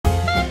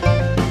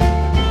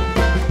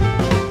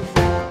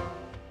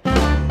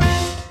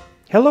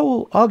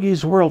Hello,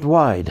 Augies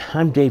Worldwide.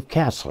 I'm Dave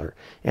Kassler,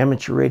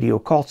 amateur radio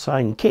call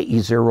sign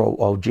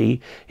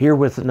KE0OG, here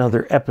with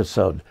another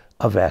episode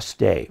of Ask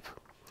Dave.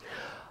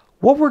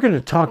 What we're going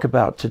to talk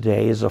about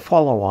today is a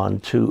follow-on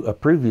to a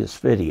previous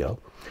video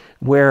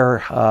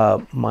where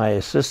my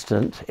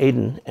assistant,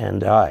 Aiden,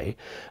 and I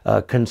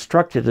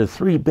constructed a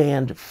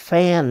 3-band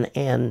fan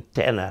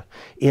antenna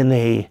in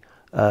a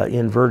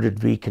inverted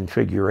V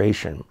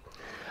configuration.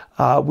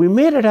 We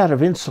made it out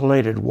of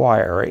insulated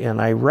wire,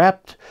 and I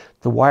wrapped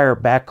the wire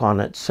back on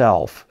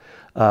itself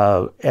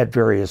at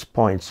various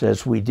points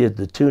as we did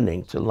the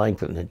tuning to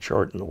lengthen and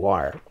shorten the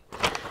wire.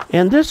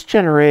 And this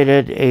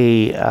generated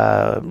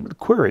a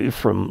query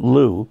from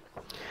Lou,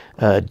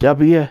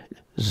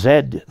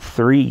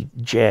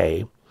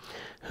 WZ3J,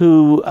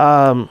 who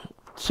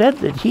said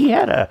that he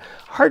had a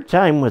hard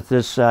time with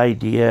this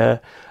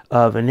idea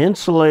of an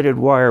insulated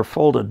wire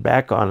folded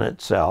back on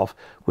itself,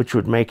 which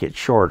would make it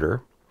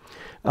shorter.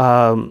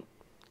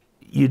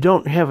 You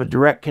don't have a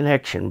direct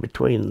connection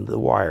between the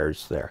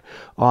wires there.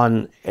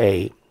 On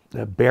a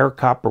bare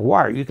copper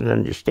wire, you can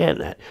understand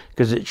that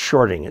because it's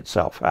shorting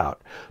itself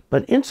out.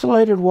 But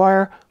insulated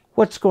wire,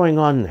 what's going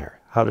on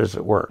there? How does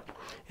it work?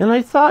 And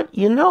I thought,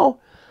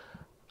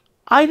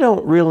 I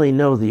don't really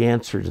know the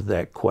answer to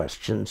that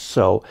question.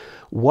 So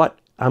what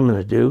I'm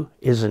going to do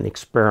is an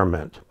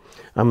experiment.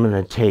 I'm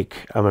going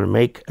to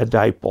make a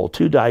dipole,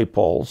 2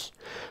 dipoles.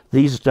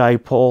 These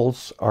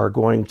dipoles are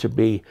going to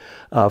be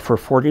for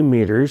 40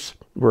 meters.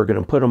 We're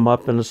going to put them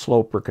up in a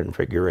sloper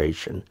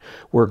configuration.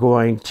 We're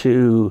going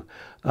to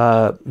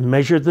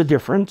measure the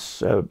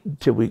difference. We're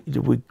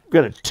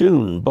going to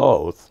tune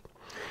both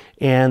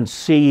and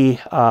see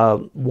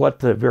what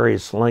the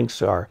various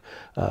lengths are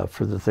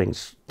for the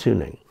thing's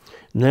tuning.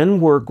 And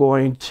then we're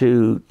going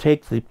to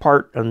take the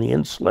part on the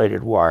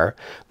insulated wire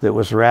that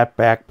was wrapped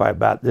back by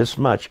about this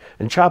much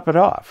and chop it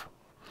off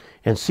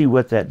and see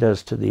what that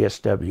does to the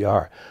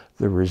SWR.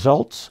 The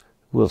results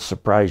will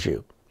surprise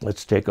you.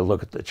 Let's take a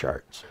look at the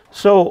charts.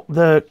 So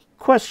the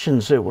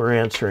questions that we're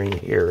answering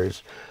here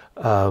is,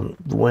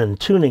 when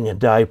tuning a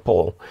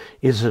dipole,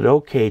 is it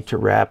okay to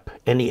wrap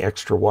any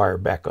extra wire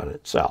back on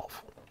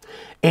itself?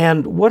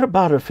 And what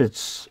about if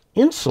it's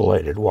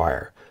insulated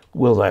wire?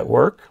 Will that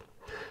work?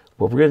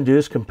 What we're going to do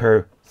is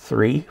compare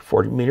 3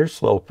 40-meter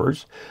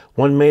slopers,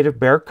 one made of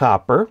bare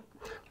copper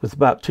with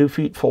about 2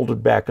 feet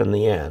folded back on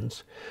the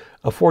ends,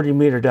 a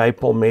 40-meter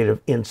dipole made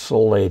of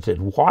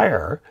insulated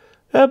wire,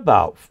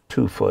 about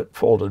 2 foot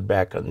folded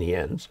back on the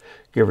ends,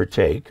 give or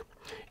take.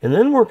 And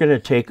then we're going to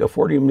take a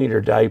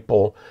 40-meter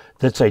dipole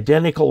that's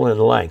identical in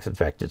length. In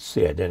fact, it's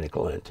the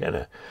identical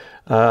antenna.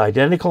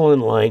 Identical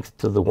in length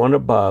to the one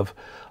above,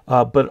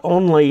 but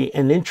only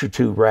an inch or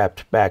two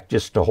wrapped back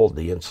just to hold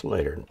the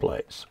insulator in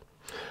place.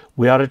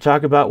 We ought to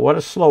talk about what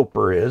a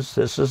sloper is.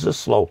 This is a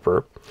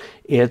sloper.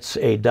 It's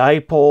a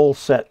dipole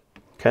set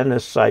kind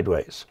of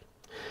sideways.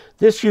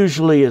 This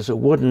usually is a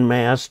wooden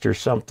mast or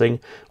something.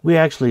 We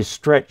actually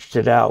stretched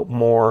it out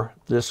more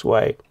this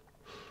way.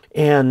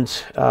 And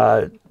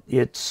the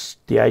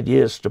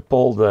idea is to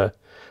pull the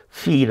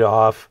feed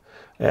off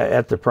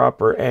at the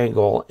proper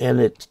angle,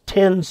 and it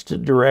tends to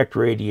direct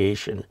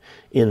radiation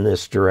in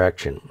this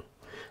direction.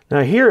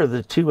 Now here are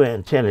the 2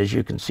 antennas.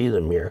 You can see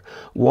them here.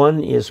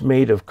 One is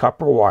made of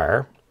copper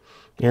wire,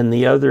 and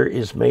the other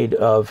is made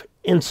of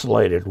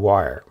insulated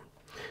wire.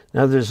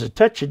 Now there's a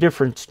touch of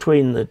difference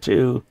between the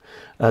two.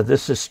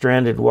 This is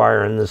stranded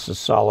wire and this is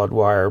solid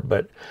wire,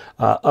 but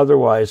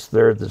otherwise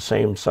they're the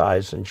same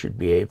size and should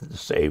behave the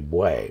same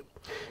way.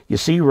 You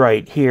see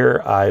right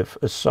here I've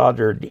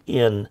soldered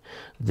in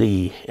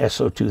the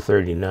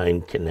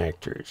SO239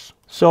 connectors.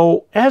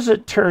 So as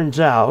it turns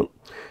out,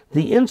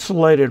 the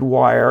insulated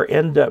wire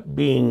ended up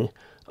being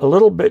a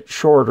little bit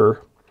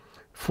shorter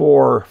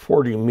for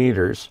 40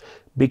 meters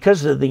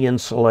because of the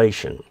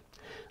insulation.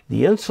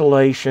 The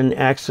insulation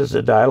acts as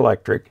a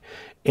dielectric,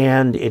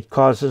 and it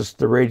causes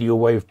the radio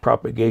wave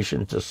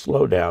propagation to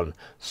slow down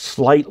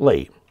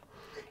slightly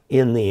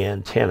in the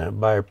antenna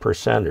by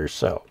 1% or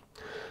so.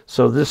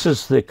 So this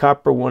is the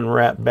copper one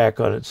wrapped back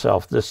on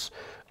itself. This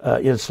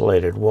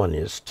insulated one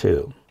is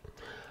too.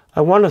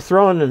 I want to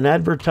throw in an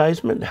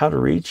advertisement, how to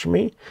reach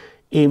me.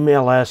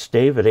 Email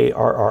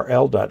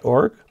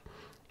askdave@arrl.org,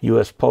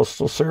 U.S.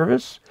 Postal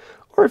Service,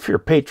 or if you're a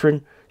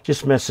patron,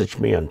 just message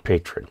me on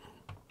Patreon.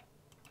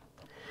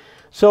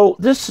 So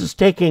this is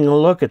taking a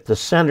look at the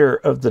center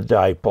of the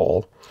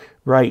dipole.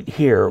 Right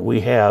here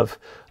we have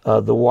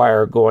the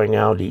wire going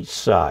out each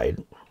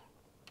side.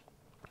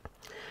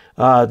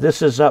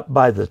 This is up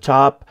by the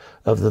top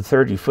of the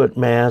 30-foot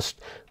mast.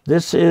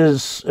 This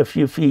is a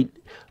few feet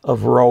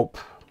of rope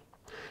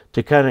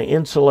to kind of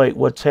insulate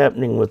what's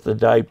happening with the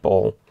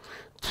dipole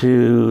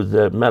to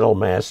the metal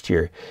mast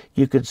here.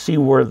 You could see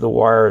where the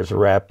wire is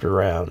wrapped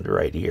around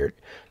right here. It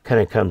kind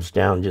of comes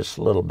down just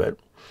a little bit.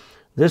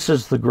 This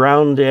is the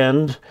ground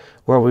end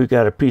where we've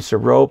got a piece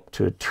of rope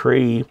to a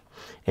tree,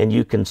 and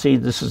you can see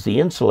this is the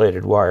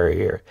insulated wire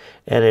here,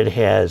 and it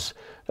has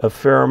a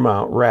fair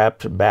amount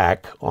wrapped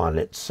back on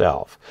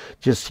itself.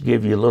 Just to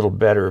give you a little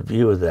better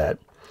view of that,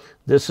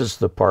 this is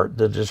the part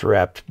that is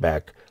wrapped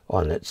back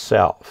on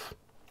itself.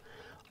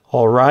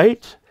 All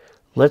right,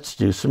 let's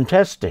do some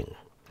testing.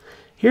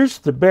 Here's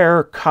the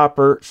bare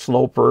copper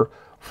sloper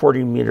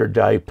 40-meter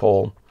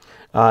dipole,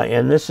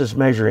 and this is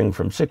measuring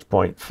from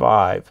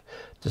 6.5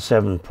 to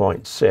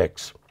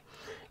 7.6.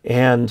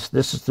 And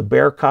this is the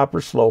bare copper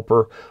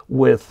sloper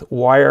with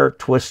wire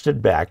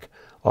twisted back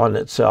on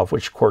itself,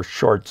 which of course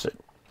shorts it.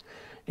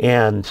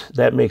 And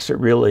that makes it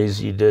real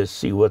easy to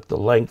see what the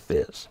length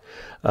is.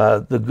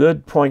 The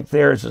good point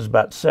there is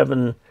about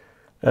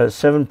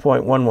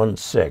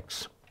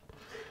 7.116.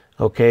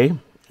 Okay,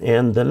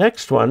 and the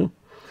next one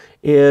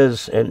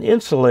is an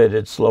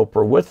insulated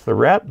sloper with the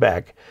wrap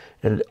back.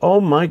 And oh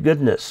my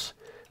goodness,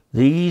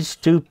 these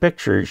two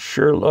pictures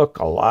sure look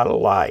a lot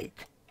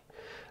alike.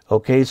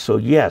 Okay, so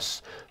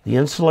yes, the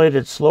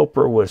insulated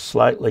sloper was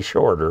slightly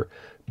shorter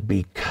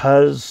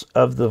because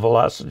of the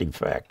velocity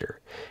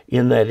factor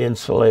in that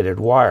insulated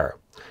wire,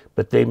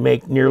 but they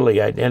make nearly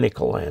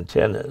identical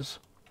antennas.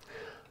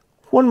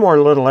 One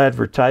more little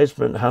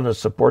advertisement how to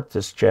support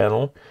this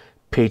channel: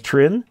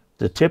 Patreon,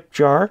 the tip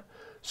jar,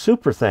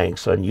 super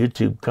thanks on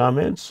YouTube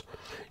comments.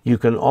 You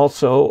can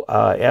also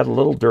add a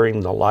little during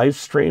the live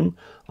stream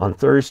on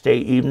Thursday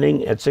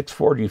evening at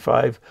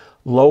 6:45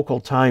 local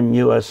time,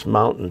 U.S.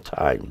 Mountain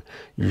Time.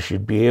 You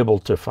should be able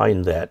to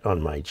find that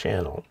on my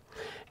channel.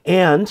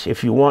 And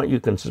if you want, you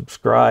can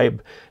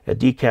subscribe at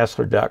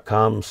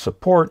dcastler.com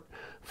support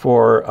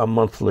for a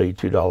monthly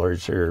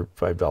 $2 or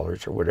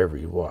 $5 or whatever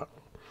you want.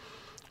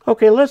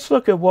 Okay, let's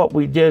look at what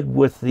we did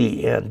with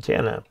the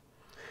antenna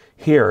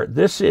here.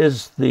 This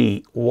is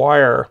the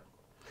wire,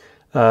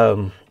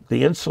 the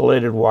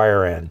insulated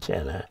wire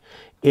antenna.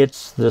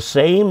 It's the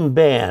same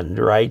band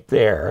right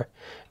there,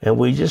 and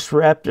we just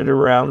wrapped it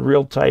around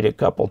real tight a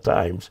couple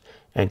times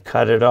and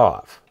cut it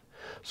off.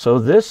 So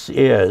this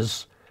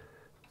is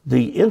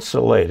the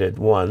insulated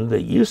one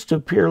that used to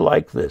appear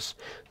like this.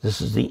 This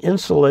is the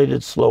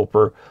insulated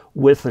sloper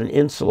with an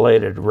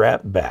insulated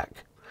wrap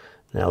back.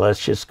 Now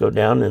let's just go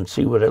down and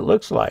see what it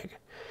looks like.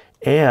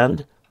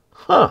 And,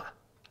 the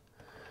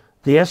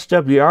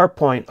SWR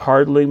point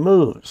hardly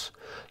moves.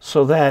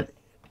 So that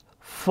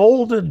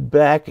folded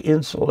back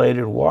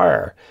insulated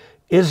wire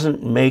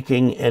isn't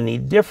making any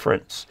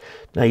difference.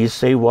 Now you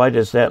say, why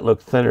does that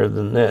look thinner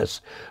than this?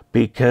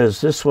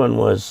 Because this one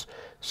was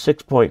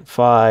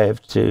 6.5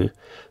 to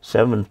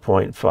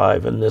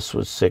 7.5 and this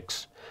was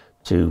 6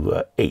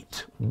 to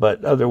 8,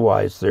 but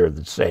otherwise they're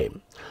the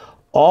same.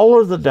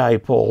 All of the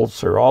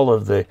dipoles, or all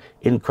of the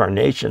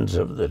incarnations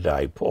of the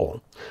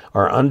dipole,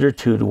 are under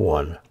 2 to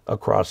 1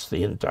 across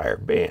the entire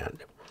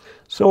band.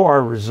 So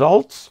our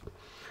results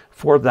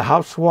for the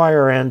house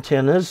wire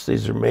antennas,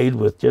 these are made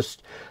with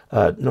just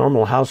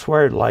normal house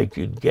wire like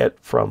you'd get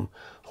from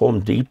Home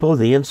Depot.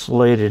 The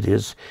insulated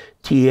is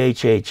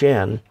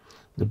THHN.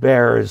 The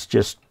bare is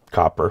just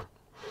copper,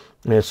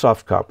 and it's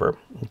soft copper,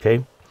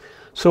 okay?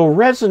 So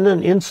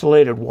resonant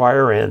insulated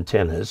wire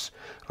antennas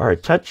are a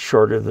touch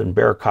shorter than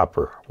bare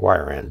copper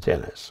wire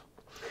antennas.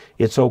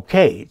 It's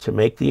okay to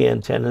make the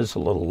antennas a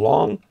little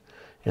long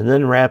and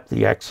then wrap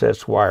the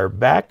excess wire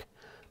back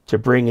to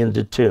bring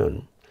into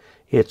tune.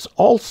 It's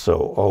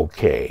also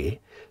okay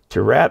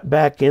to wrap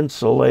back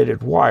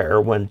insulated wire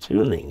when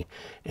tuning,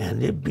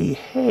 and it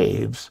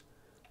behaves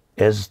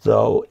as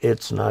though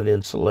it's not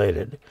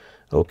insulated.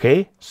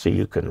 Okay, so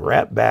you can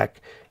wrap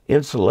back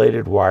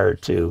insulated wire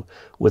too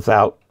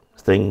without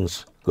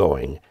things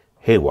going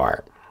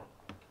haywire.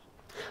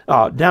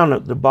 Down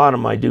at the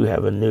bottom, I do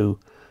have a new,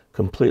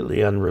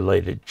 completely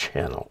unrelated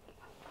channel.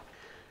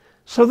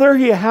 So there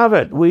you have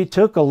it. We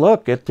took a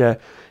look at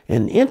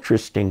an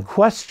interesting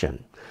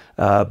question.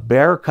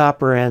 Bare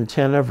copper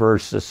antenna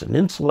versus an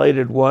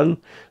insulated one.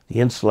 The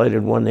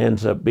insulated one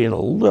ends up being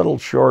a little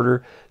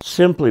shorter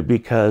simply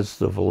because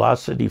the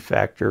velocity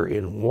factor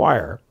in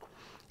wire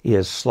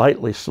is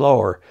slightly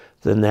slower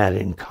than that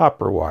in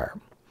copper wire.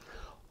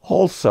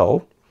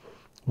 Also,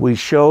 we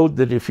showed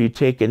that if you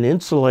take an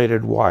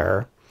insulated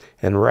wire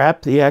and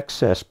wrap the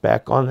excess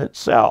back on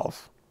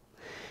itself,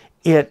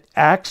 it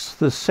acts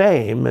the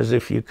same as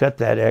if you cut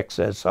that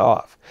excess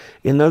off.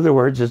 In other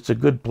words, it's a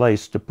good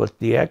place to put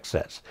the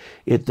excess.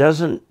 It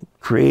doesn't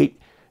create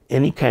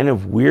any kind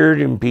of weird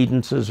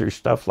impedances or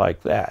stuff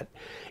like that.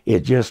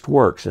 It just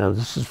works. Now,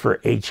 this is for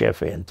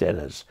HF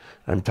antennas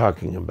I'm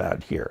talking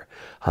about here,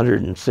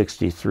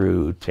 160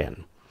 through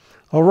 10.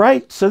 All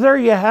right, so there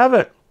you have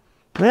it.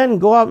 Then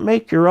go out and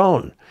make your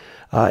own.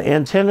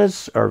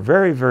 Antennas are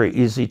very, very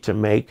easy to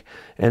make,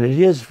 and it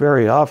is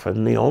very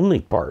often the only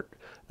part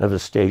of a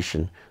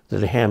station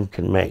that a ham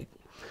can make.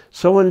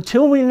 So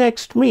until we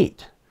next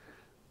meet,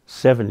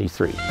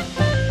 73.